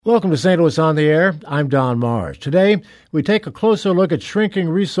Welcome to St. Louis on the Air. I'm Don Marsh. Today, we take a closer look at shrinking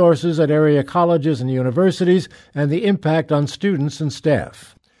resources at area colleges and universities and the impact on students and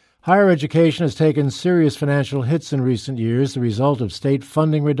staff. Higher education has taken serious financial hits in recent years, the result of state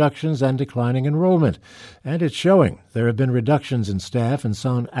funding reductions and declining enrollment. And it's showing. There have been reductions in staff and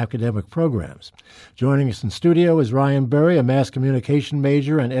some academic programs. Joining us in studio is Ryan Berry, a mass communication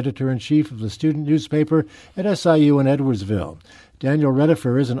major and editor-in-chief of the student newspaper at SIU in Edwardsville. Daniel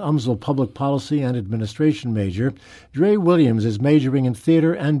Redifer is an UMSL Public Policy and Administration major. Dre Williams is majoring in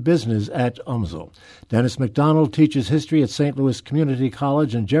theater and business at UMSL. Dennis McDonald teaches history at St. Louis Community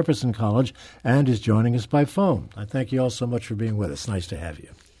College and Jefferson College and is joining us by phone. I thank you all so much for being with us. Nice to have you.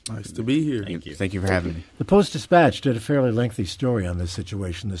 Nice to be here. Thank you. Thank you for having me. The Post-Dispatch did a fairly lengthy story on this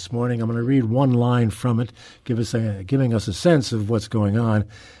situation this morning. I'm going to read one line from it, giving us a sense of what's going on.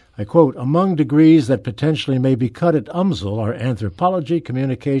 I quote, "Among degrees that potentially may be cut at UMSL are anthropology,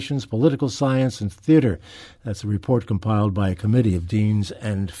 communications, political science, and theater." That's a report compiled by a committee of deans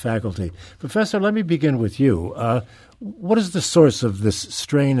and faculty. Professor, let me begin with you. What is the source of this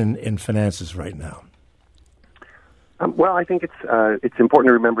strain in finances right now? Well, I think it's important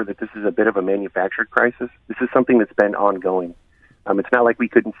to remember that this is a bit of a manufactured crisis. This is something that's been ongoing. It's not like we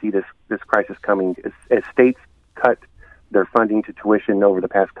couldn't see this crisis coming. As states cut their funding to tuition over the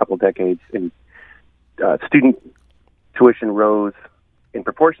past couple decades, and student tuition rose in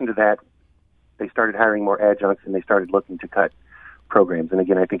proportion to that, they started hiring more adjuncts and they started looking to cut programs. And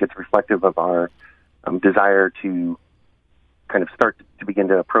again, I think it's reflective of our desire to kind of start to begin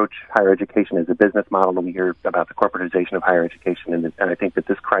to approach higher education as a business model. And we hear about the corporatization of higher education, and I think that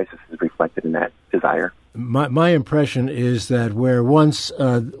this crisis is reflected in that desire. My impression is that where once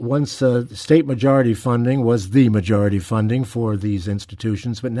state majority funding was the majority funding for these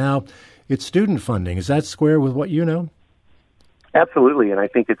institutions, but now it's student funding. Is that square with what you know? Absolutely, and I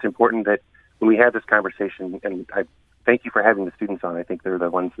think it's important that when we have this conversation, and I thank you for having the students on. I think they're the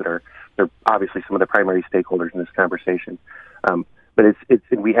ones they're obviously some of the primary stakeholders in this conversation. But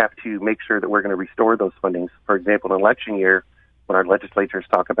we have to make sure that we're going to restore those fundings. For example, in election year, when our legislatures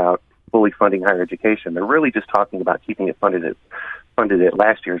talk about fully funding higher education, they're really just talking about keeping it funded at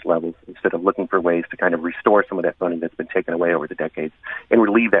last year's levels instead of looking for ways to kind of restore some of that funding that's been taken away over the decades and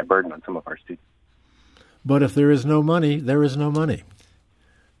relieve that burden on some of our students. But if there is no money, there is no money.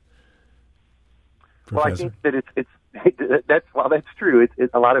 Professor? Well, I think that that's true.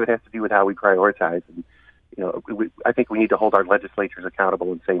 A lot of it has to do with how we prioritize. And, I think we need to hold our legislatures accountable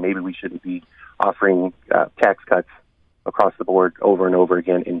and say maybe we shouldn't be offering tax cuts across the board over and over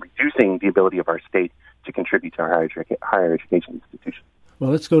again and reducing the ability of our state to contribute to our higher education institutions. Well,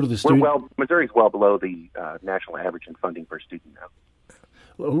 let's go to the student. Missouri's well below the national average in funding per student now.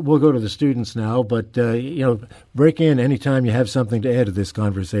 We'll go to the students now, but, break in anytime you have something to add to this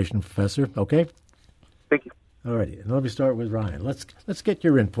conversation, Professor, okay? Thank you. All righty, and let me start with Ryan. Let's get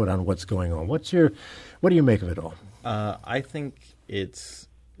your input on what's going on. What do you make of it all? I think it's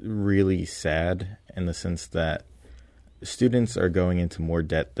really sad in the sense that students are going into more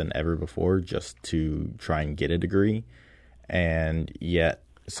debt than ever before just to try and get a degree, and yet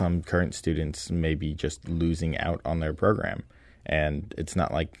some current students may be just losing out on their program. And it's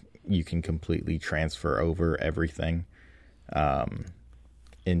not like you can completely transfer over everything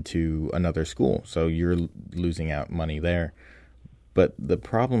into another school. So you're losing out money there. But the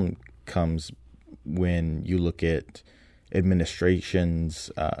problem comes when you look at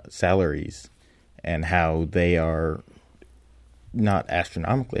administration's salaries and how they are not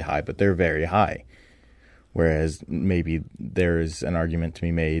astronomically high, but they're very high. Whereas maybe there's an argument to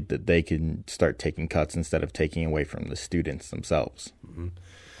be made that they can start taking cuts instead of taking away from the students themselves. Mm-hmm.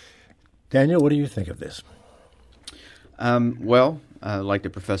 Daniel, what do you think of this? Like the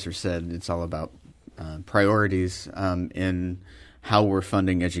professor said, it's all about priorities in how we're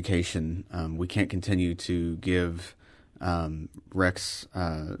funding education. We can't continue to give Rex,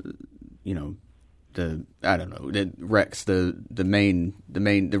 the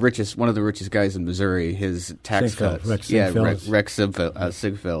richest, one of the richest guys in Missouri, his tax cuts. Rex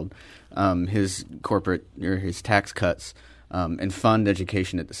Sigfeld, his corporate or his tax cuts, and fund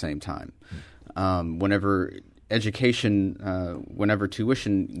education at the same time. Whenever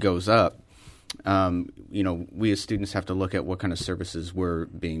tuition goes up, we as students have to look at what kind of services we're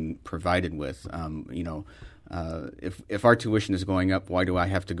being provided with. If our tuition is going up, why do I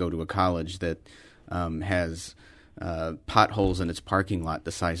have to go to a college that has potholes in its parking lot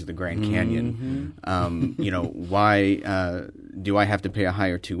the size of the Grand Canyon? Why do I have to pay a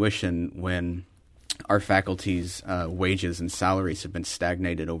higher tuition when our faculty's wages and salaries have been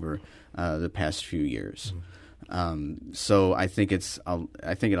stagnated over the past few years? So I think it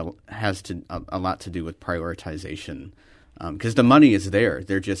has a lot to do with prioritization, because the money is there.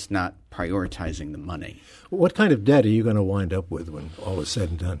 They're just not prioritizing the money. What kind of debt are you going to wind up with when all is said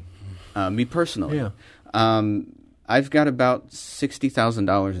and done? Me personally, Yeah. I've got about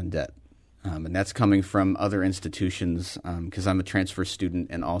 $60,000 in debt, and that's coming from other institutions because I'm a transfer student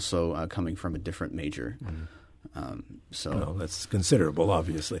and also coming from a different major. Well, that's considerable,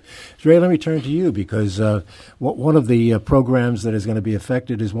 obviously. Dre, let me turn to you because one of the programs that is going to be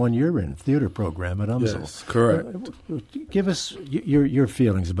affected is one you're in, theater program at UMSL. Yes, correct. Give us your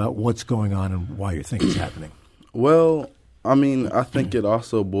feelings about what's going on and why you think it's happening. Well, I mean, I think it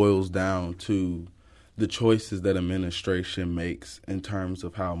also boils down to the choices that administration makes in terms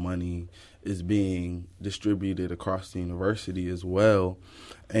of how money is being distributed across the university as well.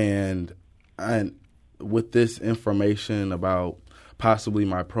 And with this information about possibly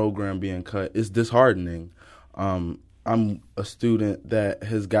my program being cut, it's disheartening. I'm a student that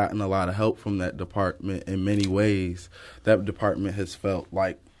has gotten a lot of help from that department in many ways. That department has felt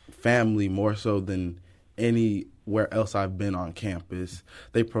like family more so than anywhere else I've been on campus.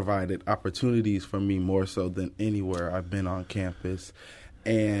 They provided opportunities for me more so than anywhere I've been on campus.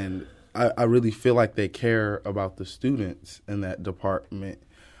 And I really feel like they care about the students in that department.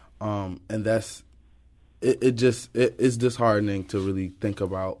 And that's it's disheartening to really think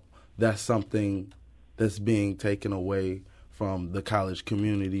about that's something that's being taken away from the college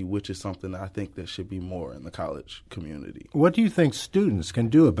community, which is something that I think that should be more in the college community. What do you think students can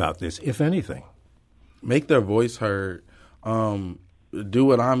do about this, if anything? Make their voice heard. Do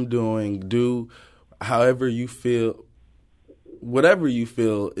what I'm doing. Do however you feel, whatever you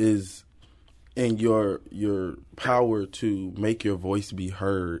feel is in your power to make your voice be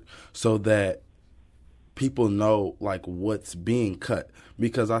heard so that people know like what's being cut.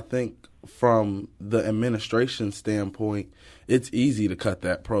 Because I think from the administration standpoint, it's easy to cut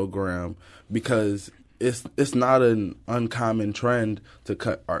that program because it's not an uncommon trend to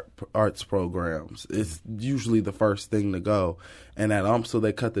cut arts programs. It's usually the first thing to go. And at UMSL,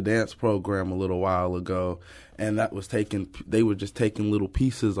 they cut the dance program a little while ago, and that was they were just taking little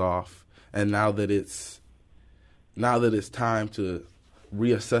pieces off. And now that it's time to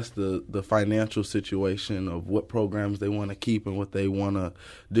reassess the financial situation of what programs they want to keep and what they want to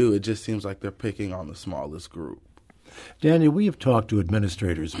do, it just seems like they're picking on the smallest group. Daniel, we have talked to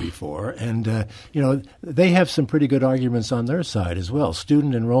administrators before, and they have some pretty good arguments on their side as well.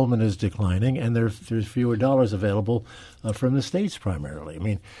 Student enrollment is declining, and there's fewer dollars available from the states primarily. I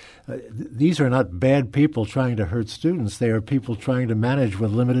mean, these are not bad people trying to hurt students. They are people trying to manage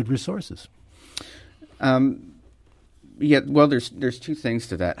with limited resources. Yeah, well, there's two things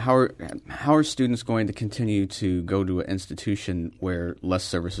to that. How are students going to continue to go to an institution where less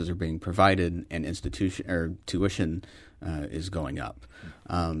services are being provided and tuition is going up?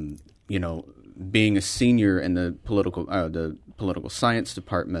 Being a senior in the political science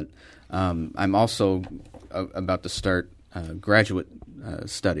department, I'm also about to start graduate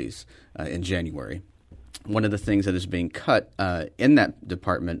studies in January. One of the things that is being cut in that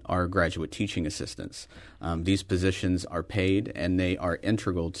department are graduate teaching assistants. These positions are paid, and they are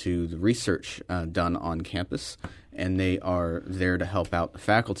integral to the research done on campus, and they are there to help out the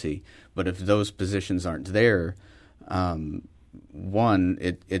faculty. But if those positions aren't there, it's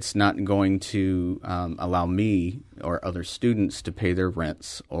not going to allow me or other students to pay their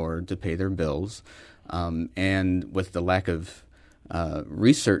rents or to pay their bills. And with the lack of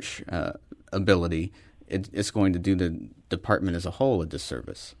research ability, it's going to do the department as a whole a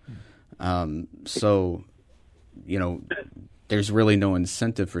disservice. There's really no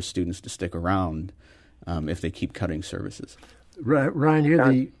incentive for students to stick around if they keep cutting services.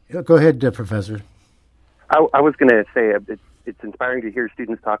 Ryan, go ahead, Professor. I was going to say it's inspiring to hear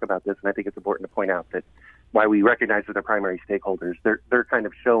students talk about this, and I think it's important to point out that while we recognize that they're primary stakeholders, they're kind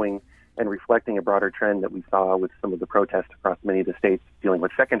of showing and reflecting a broader trend that we saw with some of the protests across many of the states dealing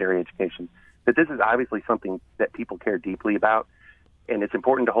with secondary education, that this is obviously something that people care deeply about, and it's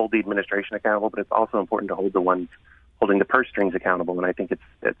important to hold the administration accountable, but it's also important to hold the ones holding the purse strings accountable. And I think it's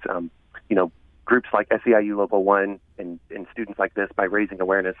groups like SEIU Local 1 and students like this, by raising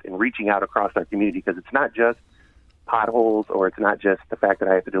awareness and reaching out across our community, because it's not just potholes or it's not just the fact that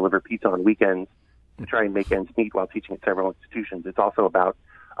I have to deliver pizza on weekends to try and make ends meet while teaching at several institutions. It's also about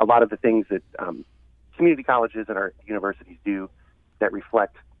a lot of the things that community colleges and our universities do that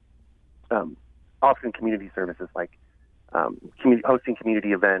reflect offering community services like hosting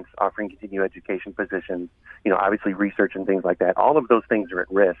community events, offering continuing education positions, obviously research and things like that. All of those things are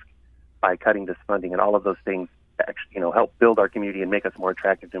at risk by cutting this funding, and all of those things actually, help build our community and make us more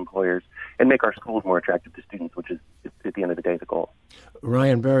attractive to employers and make our schools more attractive to students, which is, at the end of the day, the goal.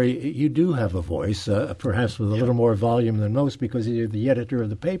 Ryan Berry, you do have a voice, perhaps with a little more volume than most because you're the editor of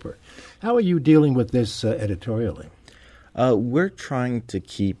the paper. How are you dealing with this editorially? We're trying to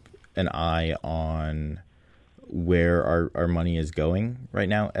keep an eye on where our money is going right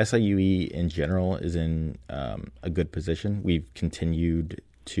now. SIUE in general is in a good position. We've continued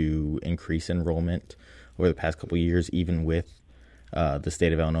to increase enrollment over the past couple of years, even with the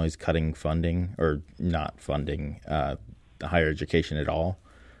state of Illinois cutting funding or not funding the higher education at all.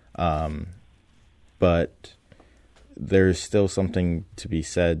 But there's still something to be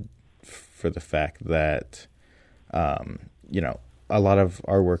said for the fact that, a lot of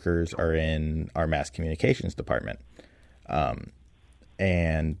our workers are in our mass communications department.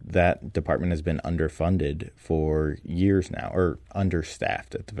 And that department has been underfunded for years now, or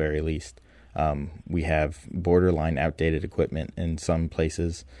understaffed at the very least. We have borderline outdated equipment in some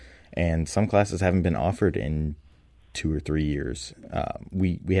places, and some classes haven't been offered in 2 or 3 years.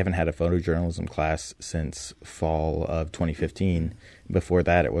 We haven't had a photojournalism class since fall of 2015. Before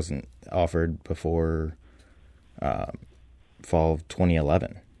that, it wasn't offered before fall of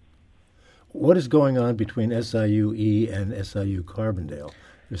 2011. What is going on between SIUE and SIU Carbondale?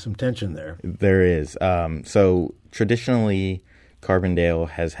 There's some tension there. There is. So traditionally, Carbondale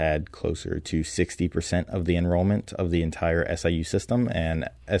has had closer to 60% of the enrollment of the entire SIU system, and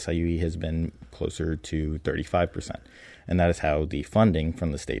SIUE has been closer to 35%. And that is how the funding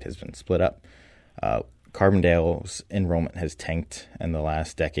from the state has been split up. Carbondale's enrollment has tanked in the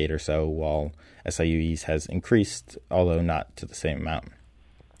last decade or so, while SIUE's has increased, although not to the same amount.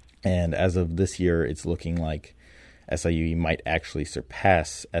 And as of this year, it's looking like SIUE might actually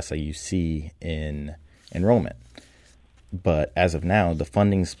surpass SIUC in enrollment. But as of now, the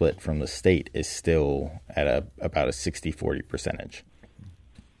funding split from the state is still at about a 60-40 percentage.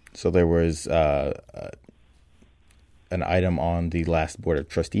 So there was an item on the last Board of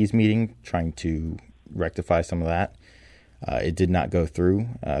Trustees meeting trying to rectify some of that. It did not go through.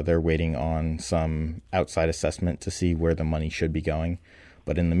 They're waiting on some outside assessment to see where the money should be going.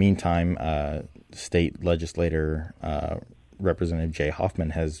 But in the meantime, state legislator Representative Jay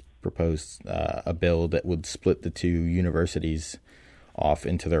Hoffman has proposed a bill that would split the two universities off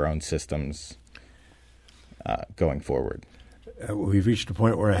into their own systems going forward. We've reached a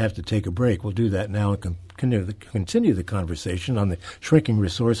point where I have to take a break. We'll do that now and continue the conversation on the shrinking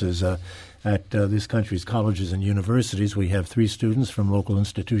resources at this country's colleges and universities. We have 3 students from local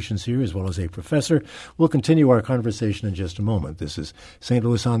institutions here, as well as a professor. We'll continue our conversation in just a moment. This is St.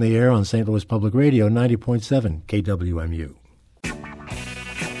 Louis on the Air on St. Louis Public Radio, 90.7 KWMU.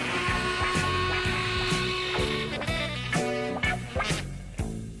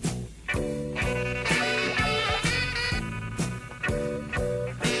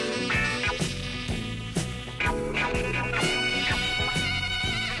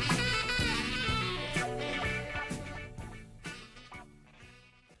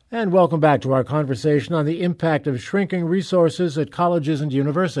 And welcome back to our conversation on the impact of shrinking resources at colleges and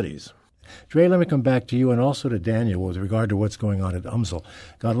universities. Dre, let me come back to you and also to Daniel with regard to what's going on at UMSL.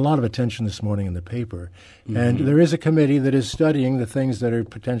 Got a lot of attention this morning in the paper, and there is a committee that is studying the things that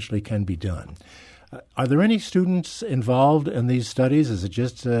potentially can be done. Are there any students involved in these studies? Is it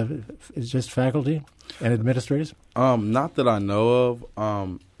just faculty and administrators? Not that I know of.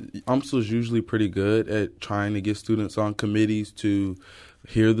 UMSL is usually pretty good at trying to get students on committees to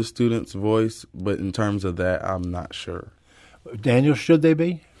hear the student's voice, but in terms of that, I'm not sure. Daniel, should they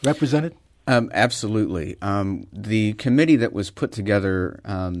be represented? Absolutely. The committee that was put together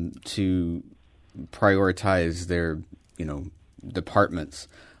to prioritize their, departments,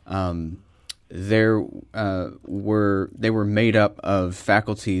 they were made up of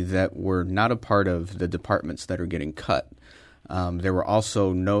faculty that were not a part of the departments that are getting cut. There was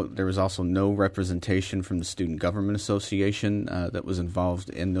also no representation from the Student Government Association that was involved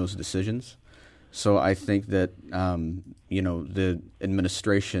in those decisions. So I think that the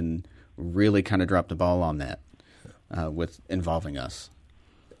administration really kind of dropped the ball on that with involving us.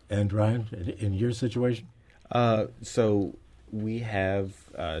 And Ryan, in your situation? So we have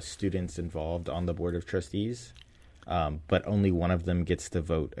students involved on the Board of Trustees. But only one of them gets to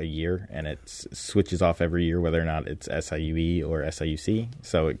vote a year, and it switches off every year whether or not it's SIUE or SIUC.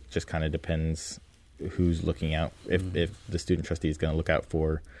 So it just kind of depends who's looking out, if the student trustee is going to look out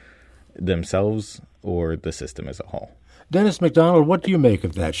for themselves or the system as a whole. Dennis McDonald, what do you make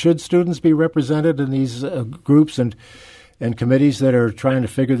of that? Should students be represented in these groups and committees that are trying to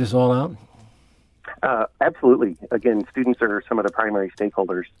figure this all out? Absolutely. Again, students are some of the primary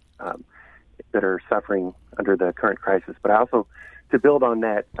stakeholders. that are suffering under the current crisis. But also, to build on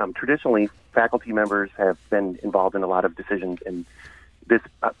that, traditionally, faculty members have been involved in a lot of decisions, and this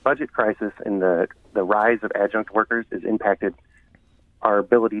budget crisis and the rise of adjunct workers has impacted our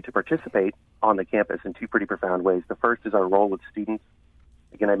ability to participate on the campus in two pretty profound ways. The first is our role with students.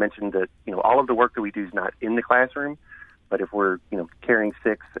 Again, I mentioned that all of the work that we do is not in the classroom, but if we're carrying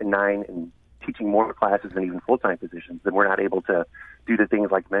 6 and 9 and teaching more classes than even full-time positions, then we're not able to do the things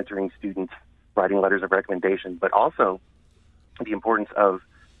like mentoring students, writing letters of recommendation, but also the importance of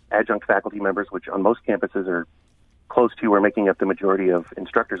adjunct faculty members, which on most campuses are close to or making up the majority of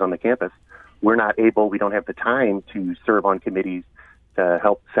instructors on the campus. We don't have the time to serve on committees to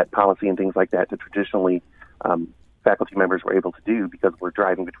help set policy and things like that that traditionally faculty members were able to do because we're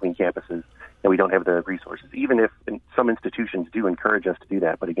driving between campuses and we don't have the resources, even if some institutions do encourage us to do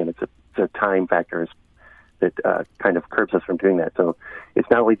that. But again, it's a time factor that kind of curbs us from doing that. So it's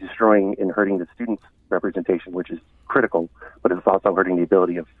not only destroying and hurting the students' representation, which is critical, but it's also hurting the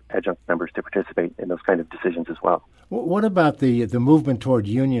ability of adjunct members to participate in those kind of decisions as well. What about the movement toward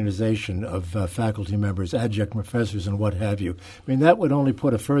unionization of faculty members, adjunct professors, and what have you? I mean, that would only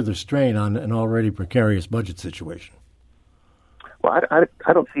put a further strain on an already precarious budget situation. Well,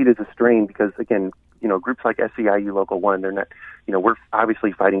 I don't see it as a strain because, again, groups like SEIU Local 1, they're not, we're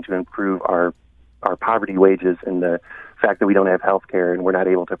obviously fighting to improve our poverty wages and the fact that we don't have health care and we're not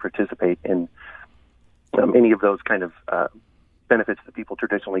able to participate in any of those kind of benefits that people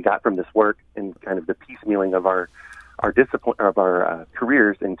traditionally got from this work and kind of the piecemealing of our discipline of our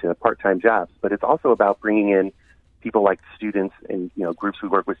careers into part-time jobs. But it's also about bringing in people like students and groups who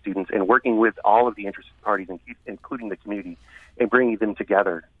work with students and working with all of the interested parties, including the community, and bringing them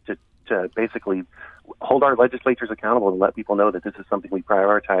together to basically hold our legislatures accountable and let people know that this is something we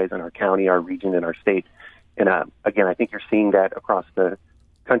prioritize in our county, our region, and our state. And again, I think you're seeing that across the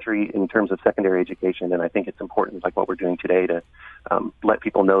country in terms of secondary education, and I think it's important, like what we're doing today, to let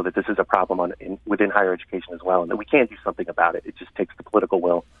people know that this is a problem within higher education as well, and that we can do something about it. It just takes the political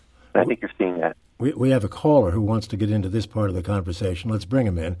will, and I think you're seeing that. We have a caller who wants to get into this part of the conversation. Let's bring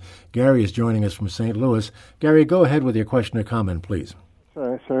him in. Gary is joining us from St. Louis. Gary, go ahead with your question or comment, please.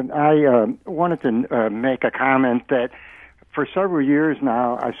 So I wanted to make a comment that for several years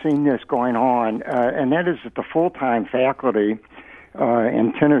now I've seen this going on, and that is that the full-time faculty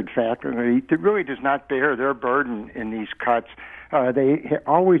and tenured faculty that really does not bear their burden in these cuts. They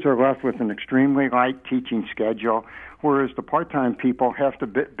always are left with an extremely light teaching schedule, whereas the part-time people have to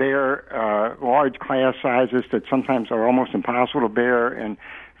bear large class sizes that sometimes are almost impossible to bear and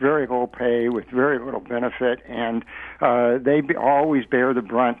very low pay with very little benefit, and they always bear the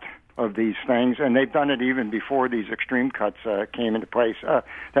brunt of these things, and they've done it even before these extreme cuts came into place.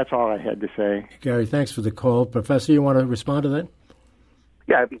 That's all I had to say. Gary, thanks for the call. Professor, you want to respond to that?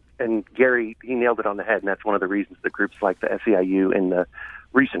 Yeah, and Gary, he nailed it on the head, and that's one of the reasons that groups like the SEIU and the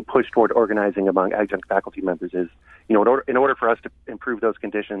recent push toward organizing among adjunct faculty members is, in order for us to improve those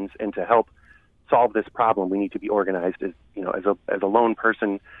conditions and to help solve this problem, we need to be organized. As a lone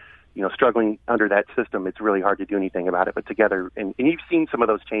person, struggling under that system, it's really hard to do anything about it. But together, and you've seen some of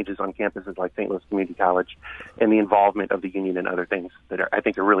those changes on campuses like St. Louis Community College, and the involvement of the union and other things that I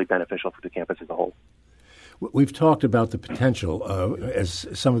think are really beneficial for the campus as a whole. We've talked about the potential as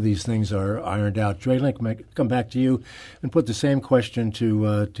some of these things are ironed out. Dre Link, come back to you and put the same question to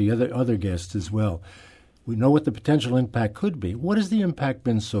other guests as well. We know what the potential impact could be. What has the impact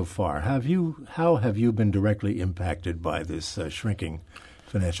been so far? How have you been directly impacted by this shrinking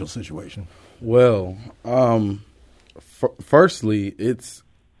financial situation? Well, firstly, it's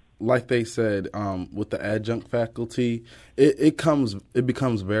like they said with the adjunct faculty. It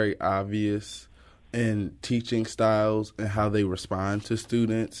becomes very obvious in teaching styles and how they respond to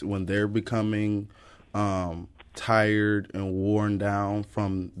students when they're becoming tired and worn down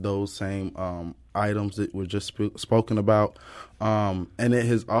from those same items that were just spoken about. And it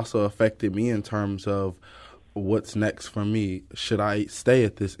has also affected me in terms of what's next for me. Should I stay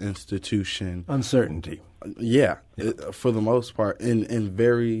at this institution? Uncertainty. Yeah. For the most part, in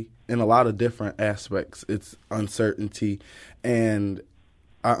a lot of different aspects, it's uncertainty. And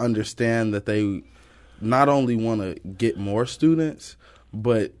I understand that they not only want to get more students,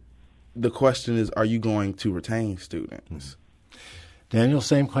 but the question is, are you going to retain students? Daniel,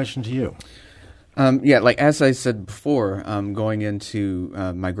 same question to you. Like as I said before, going into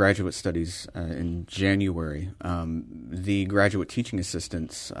my graduate studies in January, the graduate teaching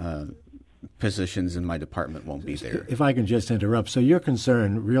assistants positions in my department won't be there. If I can just interrupt, so your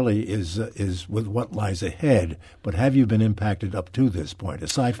concern really is with what lies ahead, but have you been impacted up to this point,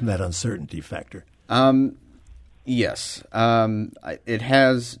 aside from that uncertainty factor? Yes. It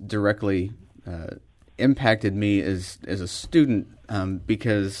has directly impacted me as a student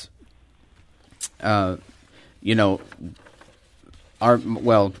because they're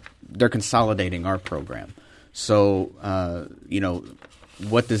consolidating our program. So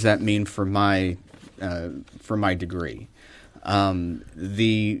what does that mean for my degree?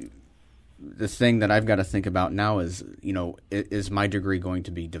 The thing that I've got to think about now is, is my degree going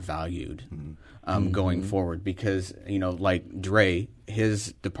to be devalued going forward? Because, like Dre,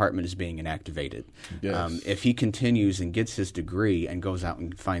 his department is being inactivated. Yes. If he continues and gets his degree and goes out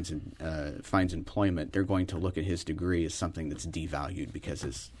and finds employment, they're going to look at his degree as something that's devalued because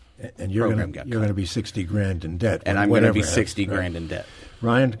his program got cut. You're going to be $60,000 in debt. And I'm going to be $60,000 in debt.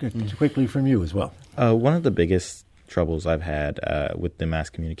 Ryan, quickly from you as well. One of the biggest troubles I've had with the mass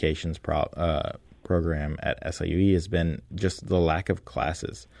communications program at SIUE has been just the lack of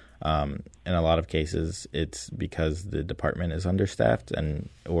classes. In a lot of cases, it's because the department is understaffed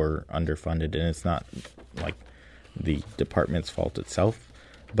or underfunded, and it's not like the department's fault itself.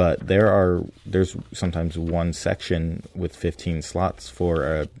 But there's sometimes one section with 15 slots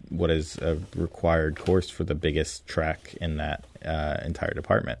for what is a required course for the biggest track in that entire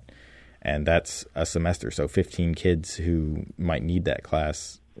department. And that's a semester. So 15 kids who might need that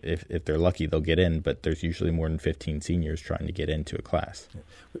class, if they're lucky, they'll get in. But there's usually more than 15 seniors trying to get into a class.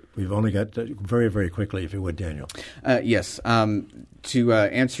 We've only got very, very quickly, if you would, Daniel. Yes. To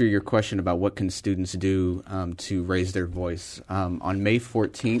answer your question about what can students do to raise their voice, on May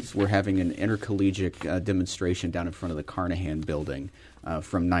 14th, we're having an intercollegiate demonstration down in front of the Carnahan building.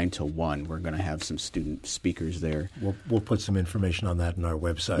 From 9 till 1, we're going to have some student speakers there. We'll put some information on that on our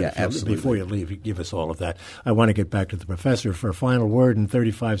website. Yeah, absolutely. Before you leave, you give us all of that. I want to get back to the professor for a final word in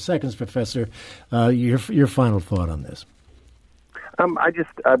 35 seconds. Professor, your final thought on this. I just,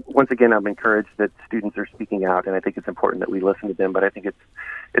 once again, I'm encouraged that students are speaking out, and I think it's important that we listen to them, but I think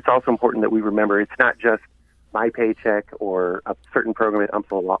it's also important that we remember it's not just my paycheck or a certain program at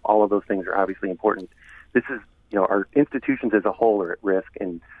UMSL. All of those things are obviously important. This is, our institutions as a whole are at risk,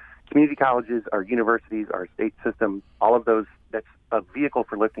 and community colleges, our universities, our state system, all of those, that's a vehicle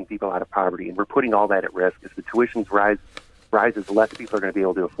for lifting people out of poverty, and we're putting all that at risk. As the tuitions rises, less people are going to be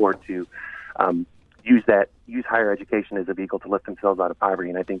able to afford to use higher education as a vehicle to lift themselves out of poverty.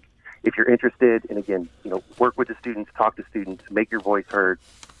 And I think if you're interested, and again, work with the students, talk to students, make your voice heard,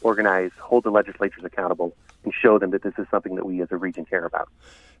 organize, hold the legislatures accountable, and show them that this is something that we as a region care about.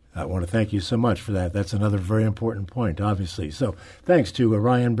 I want to thank you so much for that. That's another very important point, obviously. So thanks to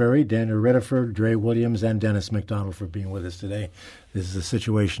Ryan Berry, Daniel Rediford, Dre Williams, and Dennis McDonald for being with us today. This is a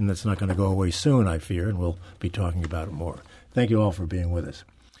situation that's not going to go away soon, I fear, and we'll be talking about it more. Thank you all for being with us.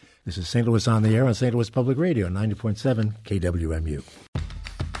 This is St. Louis on the Air on St. Louis Public Radio, 90.7 KWMU.